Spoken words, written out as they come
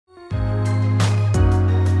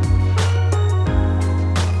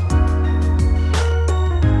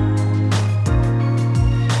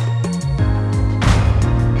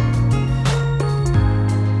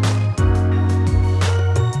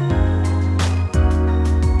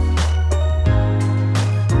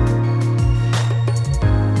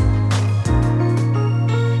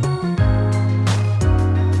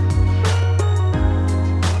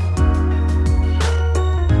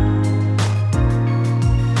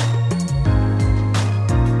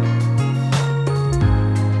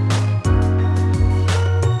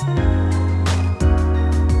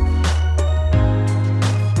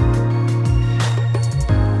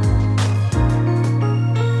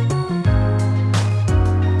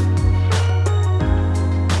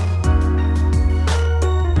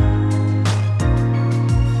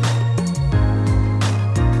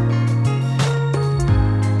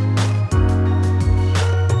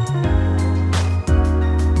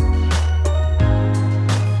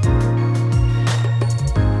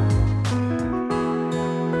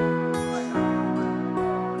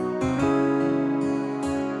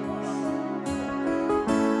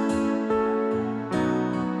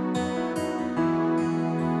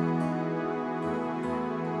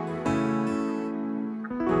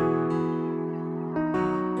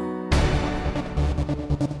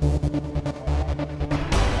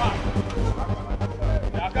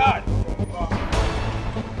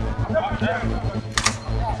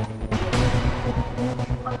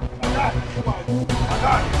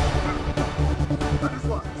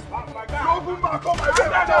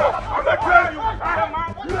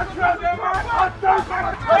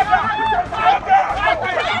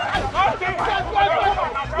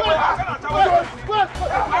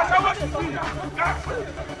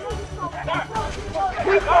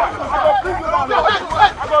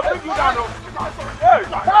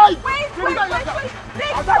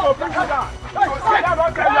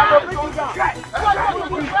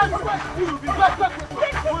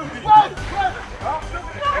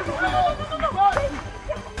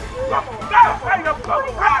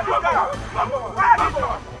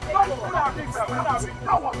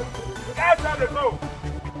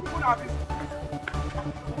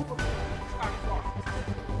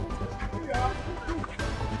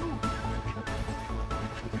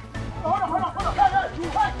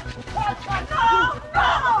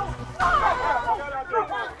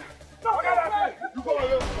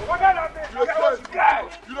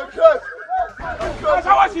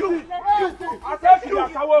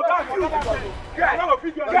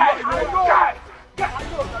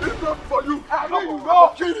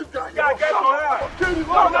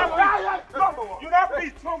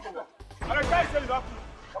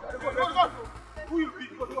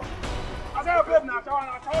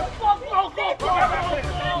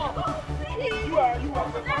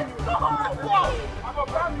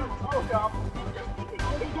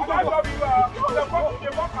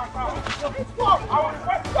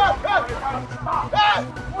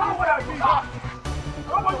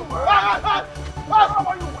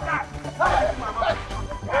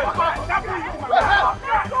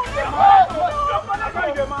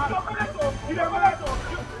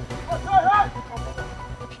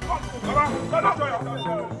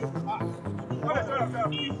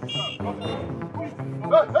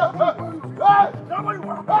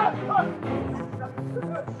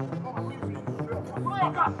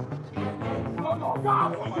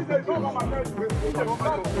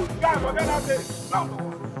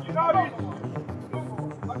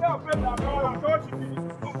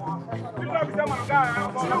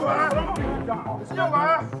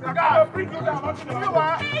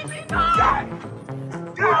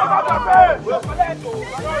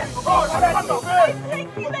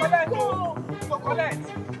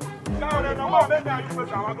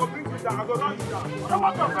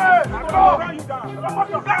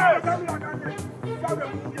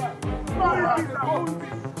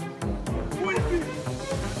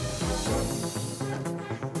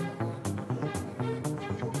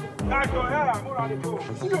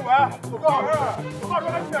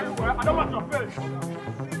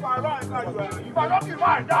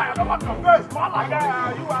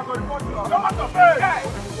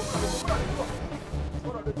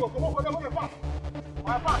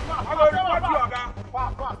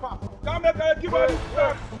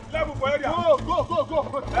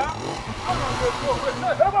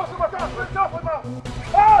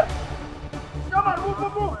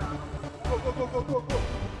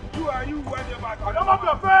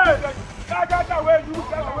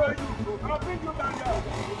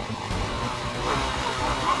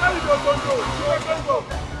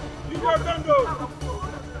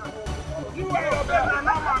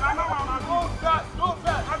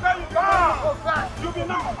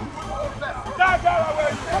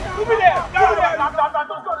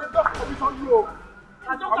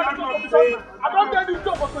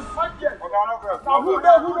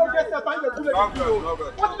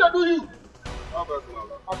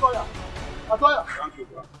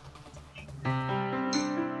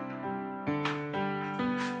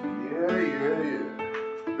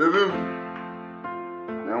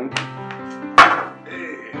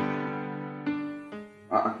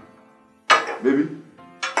Baby,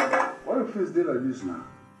 why your face dey like this now?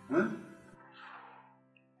 Huh?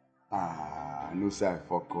 I know say I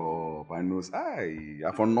fuck up. I know say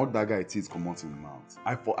I for knock that guy teeth come out in the mouth.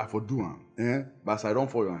 I for do am. But as I don't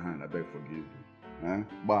fall your hand, I beg forgive you.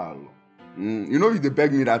 Ball. You know if they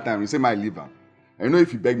beg me that time, you say my liver. And you know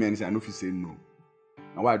if you beg me anything, I know if you say no.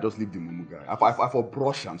 Now why I just leave the mumu guy? I for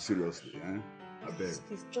brush him seriously. I beg.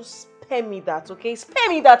 Please just spare me that, okay? Spare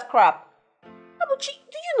me that crap. Abuchi,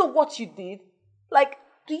 do you know what you did? Like,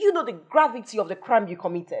 do you know the gravity of the crime you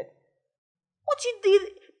committed? What you did,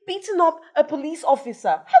 beating up a police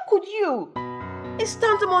officer. How could you? It's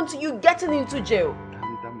tantamount to you getting into jail.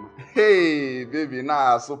 Hey, baby,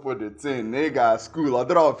 now I support the thing. Nigga, school, I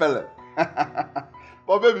draw a fella.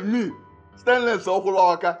 But baby, me, stainless so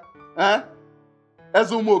whole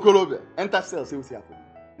Ezumo Kolobe, enter cell, see what's happening.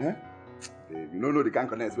 Baby, you don't know the kind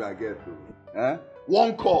of connects where I get to.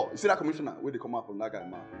 One call. You see that commissioner where they come out from that guy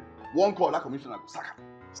mouth? One call, that commissioner go sack him.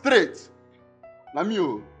 Straight. Na me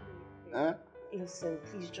oh. Eh? Listen,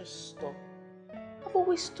 please just stop. I've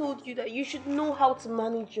always told you that you should know how to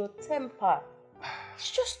manage your temper.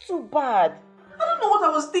 It's just too bad. I don't know what I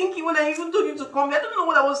was thinking when I even told you to come here. I don't know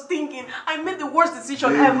what I was thinking. I made the worst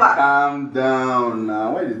decision ever. Calm down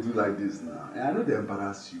now. Why they do like this now? I know they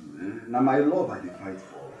embarrass you. Now my love I dey fight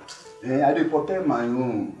for. I dey protect my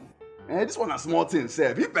own. This one a small thing,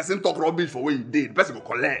 sef. If person talk rubbish for where you did, person go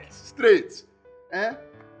collect. Straight.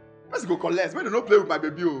 Person go collect. Make they no play with my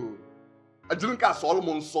baby. Oh. I didn't cast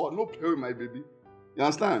Solomon sword. No play with my baby. You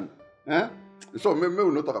understand? So maybe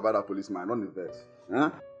we not talk about that policeman. Don't invest.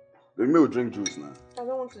 Maybe we drink juice now. I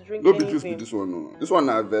don't want to drink anything. No be juice be this one, no. This one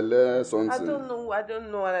na vele something. I don't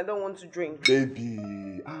know, and I don't want to drink.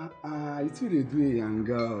 Baby, it's you they do a young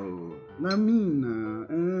girl. Na me na,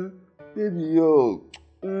 baby yo,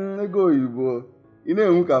 go you go. You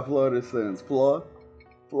know who can fluorescence,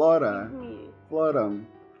 flora.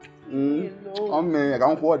 Oh man, I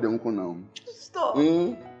can't afford them now. Stop.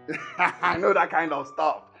 I know that kind of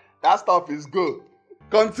stuff. That stuff is good.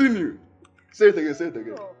 Continue. Say it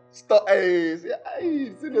again. Stop. Hey, see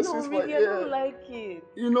the no, Swiss really, I don't like it.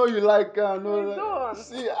 You know you like I don't.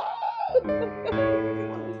 See,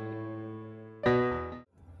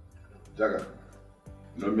 Jaga,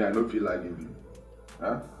 you know me, I don't feel like giving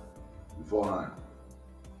you. Beforehand.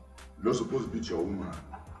 You're not supposed to beat your woman.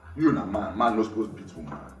 You're not man. Man not supposed to beat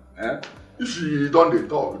woman. If she don't they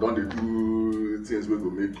talk, don't they do things wey go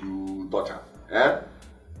make you touch her.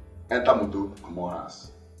 Enter motor, come on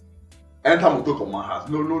house. Enter motor, come on house.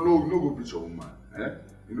 No, go beat your woman.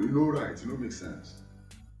 You know right, you know make sense.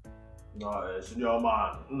 No, senior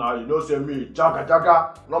man. Nah, you know say me,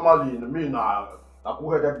 Jaga. Normally, me na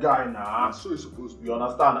cool-headed guy na. So it's supposed to be. You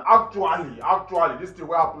understand? Actually, this thing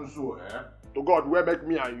will happen so, to God, where make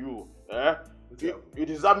me and you, it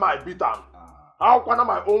is that my beat am. How can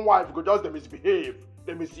my own wife go just they misbehave,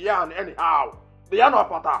 they misyan anyhow? They are not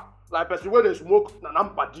pata. Like person where they smoke na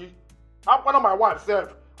nampadi. How can my wife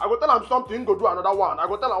self? I go tell him something, go do another one. I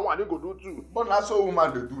go tell him one, he go do two. But that's what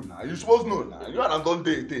woman they do now. You supposed to know now. You and don't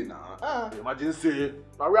date now. Imagine say,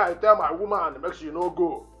 now where I tell my woman make she no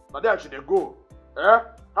go. Now there she dey go.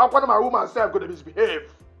 How can my woman self go to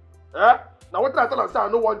misbehave? Now what I tell her say I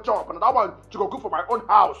no one chop, and that one she go cook for my own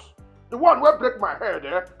house. The one where break my head,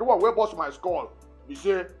 the one where bust my skull. He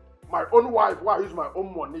say, my own wife, why use my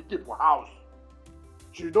own money keep for house?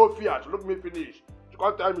 She don't fear, she look me finish. She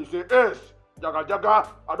can't tell me, say, yes, Jaga,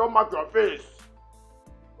 I don't mark your face.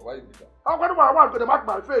 Why you beat her? How can my wife gonna mark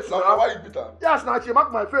my face? No, why you beat her? Yes, now she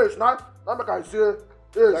mark my face, now make I say,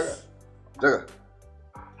 yes. Jaga,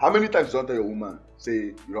 how many times you don't tell your woman, say,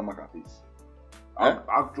 you don't mark her face?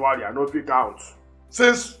 Actually, I know pick out.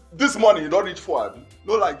 Since this morning, you don't reach 4, Abby.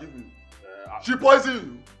 No lie, give me. She poison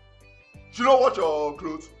you. She don't watch your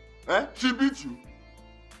clothes. She beat you.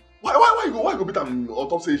 Why you go beat her on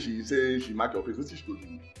top say she mark your face? What she do?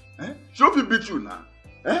 She don't feel beat you now.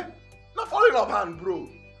 Not falling off hand, bro.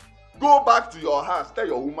 Go back to your house, tell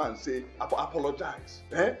your woman, say, apologize.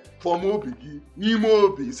 For Mobigi,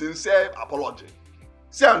 Nimobi, sincere apology.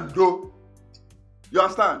 Say and do. You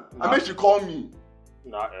understand? And make she call me.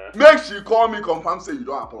 Make she call me, confirm, say you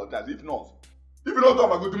don't apologize. If you don't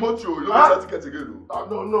come, I go demote you. You don't get certificate again.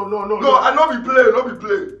 No, I no be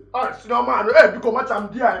play. Alright, senior man, hey, because much I'm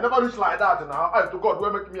there, I never reach like that now. To God,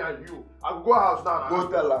 where make me and you? I go house now. Go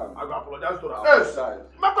tell her. I go apologize to her. Yes.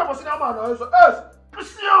 Make way for senior man now. Yes.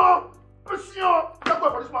 Pressure. Make way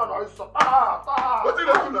for this man now. What did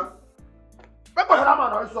they do now? Make way for that man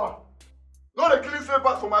now. No, they clean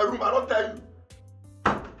slippers for my room. I don't tell you.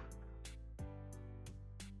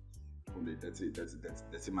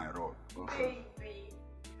 That's my rod. Baby.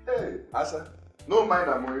 Hey, Asa. No mind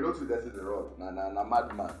that money, you know to dirty the rod. Na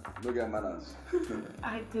madman. No get manners.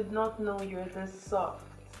 I did not know you were this soft.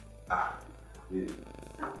 Yeah.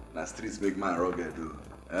 Na streets make man rugged though.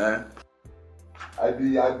 I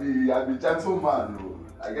be gentleman though.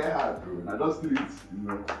 I get hard bro. Na just streets, you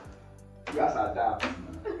know. You guys adapt,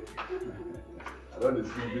 man. I don't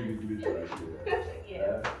speak big English right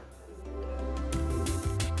here. Yeah.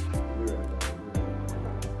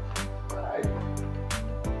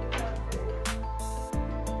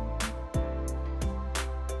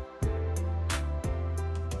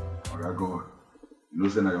 God, you know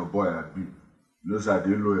say na your boy I be. You know say I dey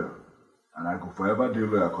loyal. And I go forever dey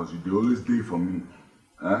loyal because you dey always dey for me.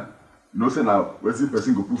 You know say now wetin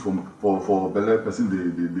person go put for belle person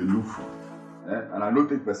they look for. And I no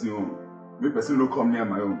take person home. Make person no come near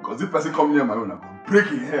my own. Because if person come near my own, I go break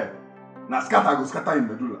him hair. Na scatter go scatter him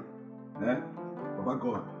medulla. Baba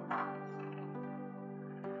God.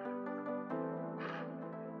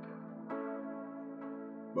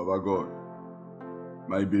 Baba God,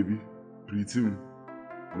 my baby, pretty me.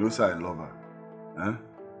 You know say I love her. Huh?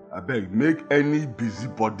 I beg, make any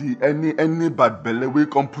busybody, any bad belly we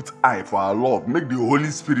come put eye for our love. Make the Holy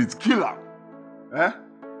Spirit kill her. Eh?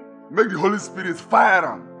 Make the Holy Spirit fire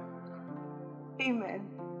her. Amen.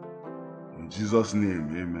 In Jesus' name,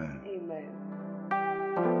 amen. Amen.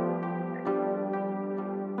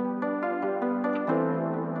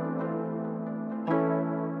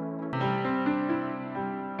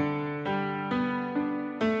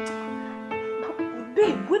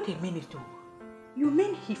 Babe, wait a minute though. You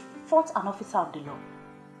mean he fought an officer of the law?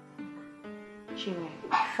 Chinwe,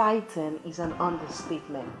 fighting is an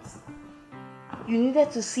understatement. You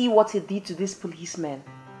needed to see what he did to this policeman.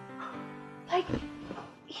 Like,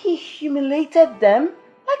 he humiliated them.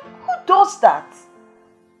 Like, who does that?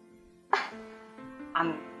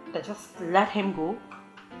 And they just let him go?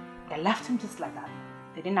 They left him just like that?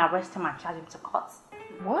 They didn't arrest him and charge him to court?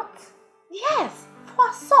 What? Yes, for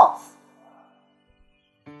assault.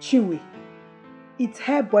 Chinwe, it's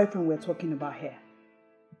her boyfriend we're talking about here.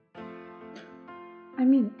 I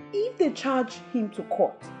mean, if they charge him to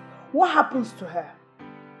court, what happens to her?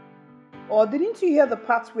 Or didn't you hear the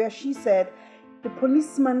part where she said the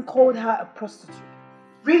policeman called her a prostitute?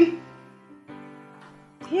 Really?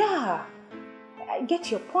 Yeah, I get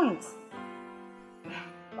your point.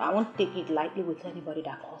 I won't take it lightly with anybody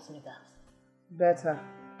that calls me that. Better.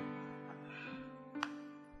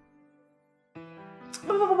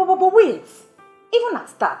 But wait, even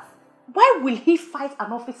at that, why will he fight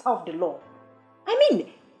an officer of the law? I mean,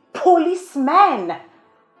 policeman.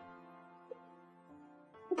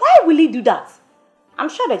 Why will he do that? I'm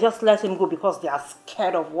sure they just let him go because they are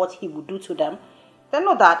scared of what he would do to them. They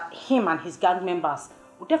know that him and his gang members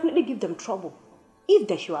will definitely give them trouble if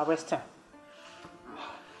they should arrest him.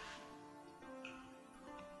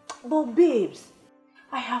 But babes,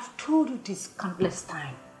 I have told you this countless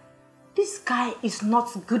times. This guy is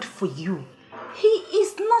not good for you. He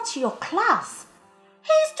is not your class.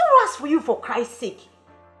 He is too rash for you, for Christ's sake.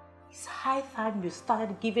 It's high time you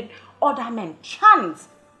started giving other men chance.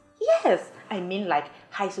 Yes, I mean like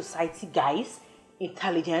high society guys,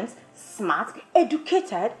 intelligent, smart,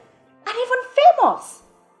 educated, and even famous.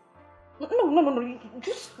 No.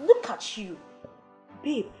 Just look at you.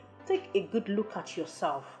 Babe, take a good look at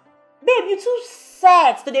yourself. Babe, you too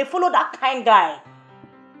sad that they follow that kind guy.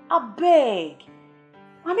 I beg.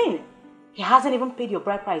 I mean, he hasn't even paid your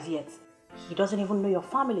bride price yet. He doesn't even know your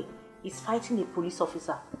family. He's fighting a police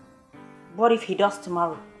officer. What if he does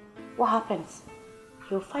tomorrow? What happens?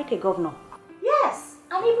 He'll fight a governor. Yes,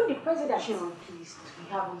 and even the president. Chinwe, please,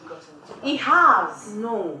 we haven't gotten to. He has.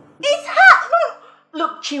 No. It has. No.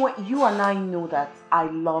 Look, Chinwe, you and I know that I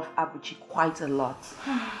love Abuchi quite a lot.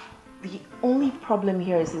 The only problem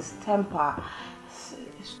here is his temper.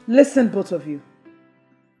 Listen, both of you.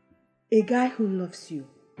 A guy who loves you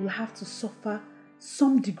will have to suffer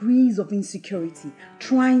some degrees of insecurity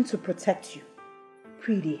trying to protect you.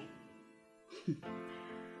 Pretty.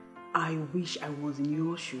 I wish I was in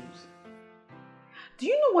your shoes. Do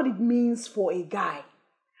you know what it means for a guy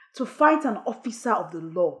to fight an officer of the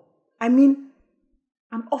law? I mean,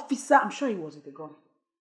 an officer, I'm sure he was with a gun.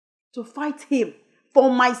 To fight him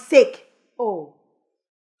for my sake. Oh,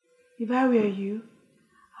 if I were you,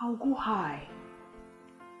 I'll go high.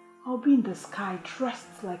 I'll be in the sky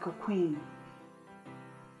dressed like a queen.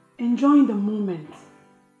 Enjoying the moment.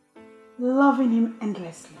 Loving him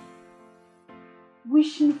endlessly.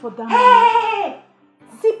 Wishing for that Hey!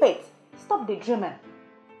 Zip it. Stop daydreaming.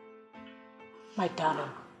 My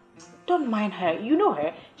darling, don't mind her. You know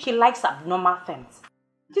her. She likes abnormal things.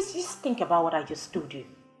 Just think about what I just told you.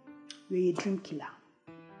 You're a dream killer.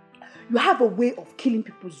 You have a way of killing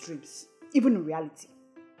people's dreams, even in reality.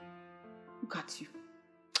 Look at you.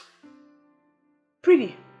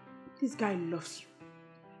 Pretty, this guy loves you.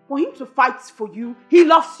 For him to fight for you, he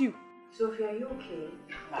loves you. Sophia, are you okay?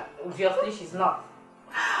 Obviously, she's not.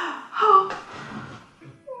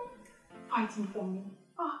 Fighting for me.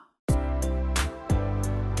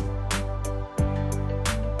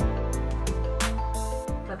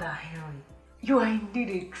 Brother Henry, you are indeed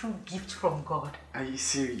a true gift from God. Are you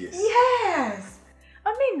serious? Yes.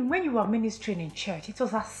 I mean, when you were ministering in church, it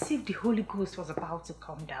was as if the Holy Ghost was about to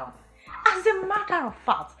come down. As a matter of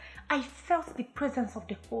fact, I felt the presence of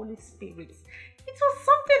the Holy Spirit. It was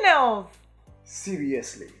something else.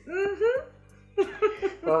 Seriously? Mm-hmm.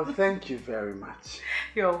 Well, thank you very much.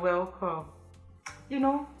 You're welcome. You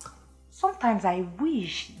know, sometimes I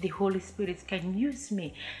wish the Holy Spirit can use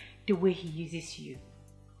me the way He uses you.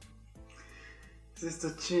 Sister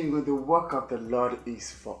Chingo, the work of the Lord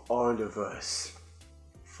is for all of us.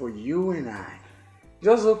 For you and I.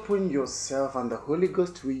 Just open yourself and the Holy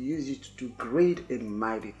Ghost will use you to do great and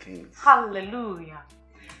mighty things. Hallelujah.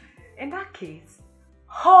 In that case,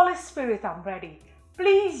 Holy Spirit, I'm ready.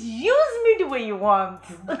 Please use me the way you want.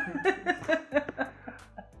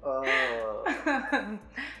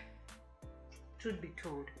 Truth be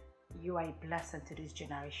told, you are a blessing to this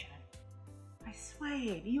generation. I swear,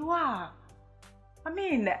 you are. I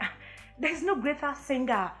mean, there's no greater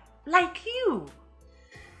singer like you.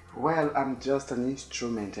 Well, I'm just an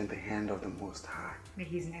instrument in the hand of the Most High. May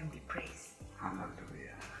His name be praised.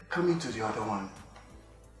 Hallelujah. Coming to the other one.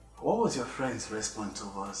 What was your friend's response to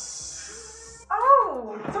us?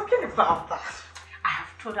 Oh, talking about that. I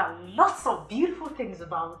have told her lots of beautiful things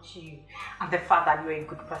about you and the fact that you're a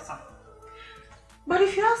good person. But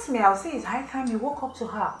if you ask me, I'll say it's high time you walk up to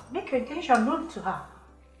her. Make your intention known to her.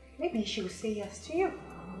 Maybe she will say yes to you.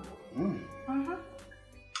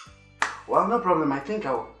 Well, no problem. I think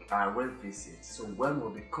I will visit. So when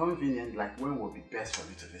will be convenient, like when will be best for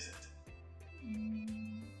me to visit?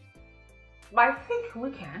 But I think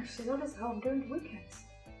weekends. She's always home during the weekends.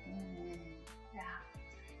 Yeah.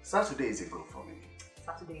 Saturday is a go for me.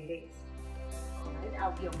 Saturday it is. Alright,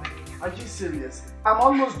 I'll be on my way. Are you serious? I'm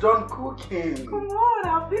almost done cooking. Come on,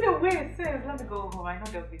 I've been away since. Let me go home. I know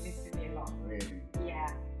they'll be missing me a lot. Really?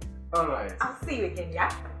 Yeah. Alright. I'll see you again, yeah?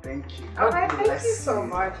 Thank you. Alright, God thank bless you so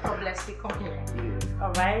much. God bless you. Come here. Yeah.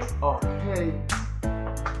 Alright? Okay.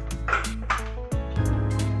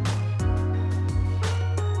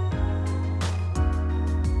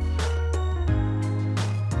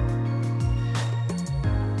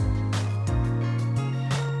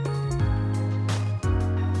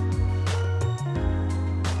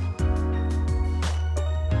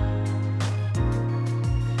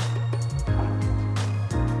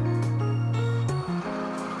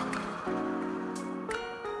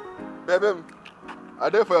 Baby, I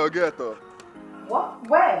there for your gate though. What?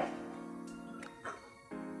 Where?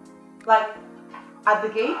 Like, at the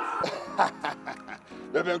gate?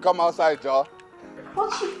 Baby, come outside, Joe.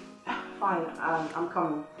 What you... Fine, I'm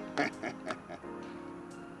coming.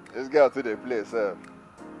 This girl to the place, eh?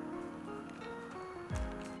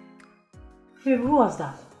 Babe, who was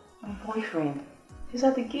that? My boyfriend. He's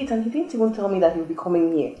at the gate and he didn't even tell me that he'll be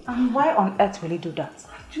coming here. And why on earth will he do that?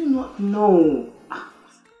 I do not know.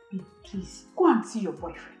 Babe, please, go and see your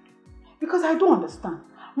boyfriend. Because I don't understand.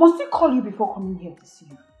 Must he call you before coming here to see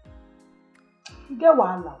you? You get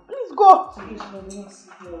wahala. Please go. Please, let me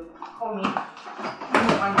see him. Come in.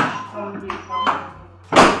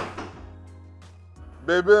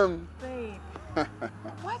 Baby. Babe,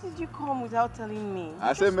 why did you come without telling me?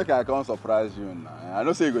 I say make I come surprise you now. I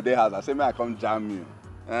know say you go there house. I say make I come jam you.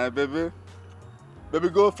 Baby. Baby,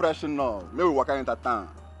 go freshen up. Maybe we walk into town.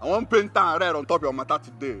 I want paint and red on top of your matter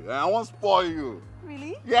today. I won't spoil you.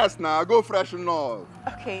 Really? Yes, now go freshen up.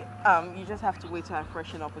 Okay, you just have to wait till I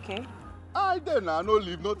freshen up, okay? I did now, no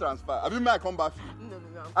leave, no transfer. Have you may I come back for you?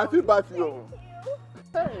 No. I feel bad for you.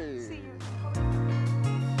 Hey. See you.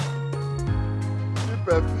 Cheap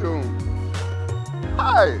perfume.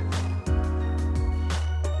 Hi.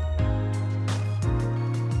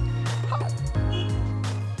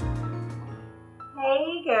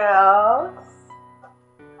 Hey, girls.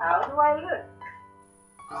 How do I look?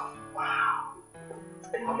 Oh, wow.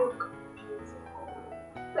 You look beautiful.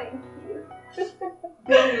 Thank you.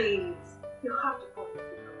 Babes, you have to put it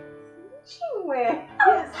in Chinwe.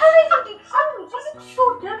 Yes. How are you? You look so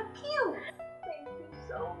damn cute. Thank you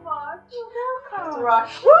so much. You're welcome.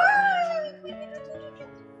 Rush.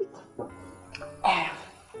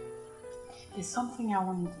 There's something I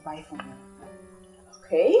want you to buy for me.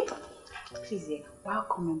 Okay. Please, while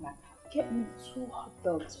coming back, get me 2 hot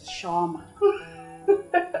dogs with shawarma.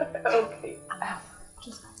 Okay.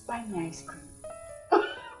 Just buy me ice cream.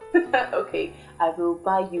 Okay, I will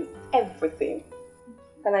buy you everything.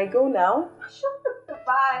 Can I go now? Sure.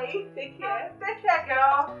 Bye. Take care. Take care,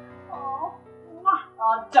 girl. Oh,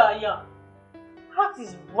 Daya. What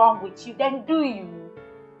is wrong with you? Then do you?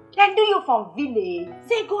 Then do you from village?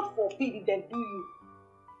 Say God forbid, then do you?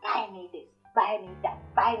 Buy me this, buy me that,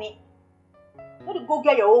 buy me. You to go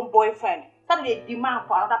get your own boyfriend. Start a demand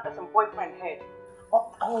for another person's boyfriend head.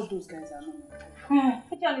 All those guys are not my type.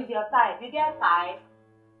 Which one is your type? You get type?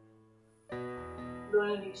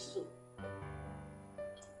 Lonely soup.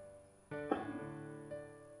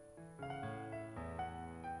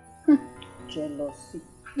 Jealousy.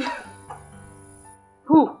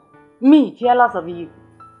 Who? Me, jealous of you.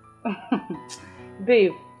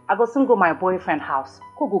 Babe, I go soon go my boyfriend house.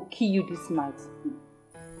 Go kill you this night.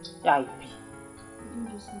 Yeah, I be.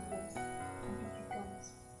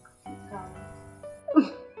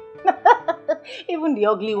 Even the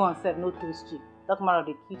ugly one said no toast you. Talk more of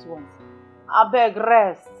the cute ones. I beg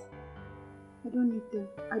rest. I don't need them.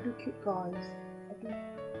 I do cute guys. I do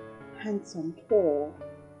handsome, tall.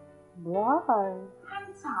 Why?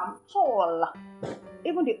 Handsome, tall.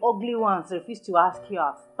 Even the ugly ones refuse to ask you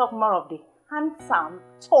out. Talk more of the handsome,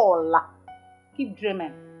 tall. Keep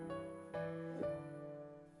dreaming.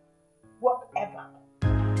 Whatever.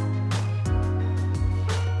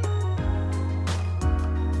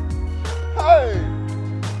 Hey!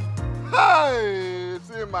 Hey!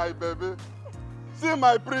 See my baby. See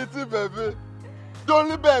my pretty baby. The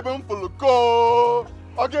only baby I'm full of go.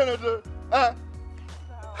 Okay,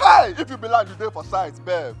 hey! If you be land, you there for size,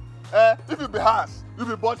 babe. If you be harsh, you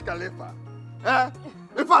be Burj Khalifa.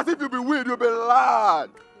 In fact, if you be weird, you be lad.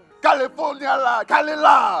 California lad, Cali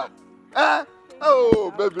lad.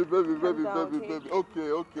 Oh, baby.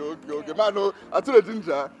 Okay. Man, no, I told the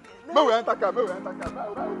ginger. May we enter car. May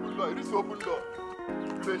open door. This open door.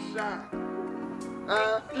 They shine.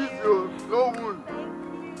 Easy, no wound.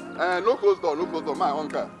 No close door. My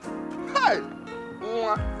uncle. Hi.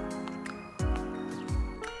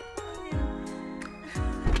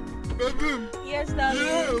 Baby. Yes, darling.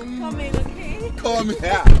 Yeah. Come in, okay? Come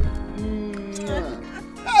here.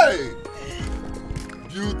 Hey.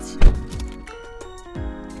 Beauty.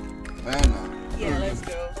 Yeah, let's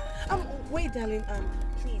go. Wait, darling.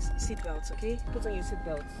 Please, seatbelts, okay? Put on your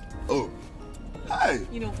seatbelts. Oh. Hi.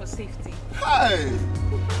 You know, for safety. Hi.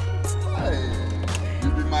 You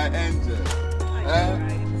be my angel. I know,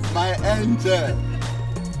 right? My angel.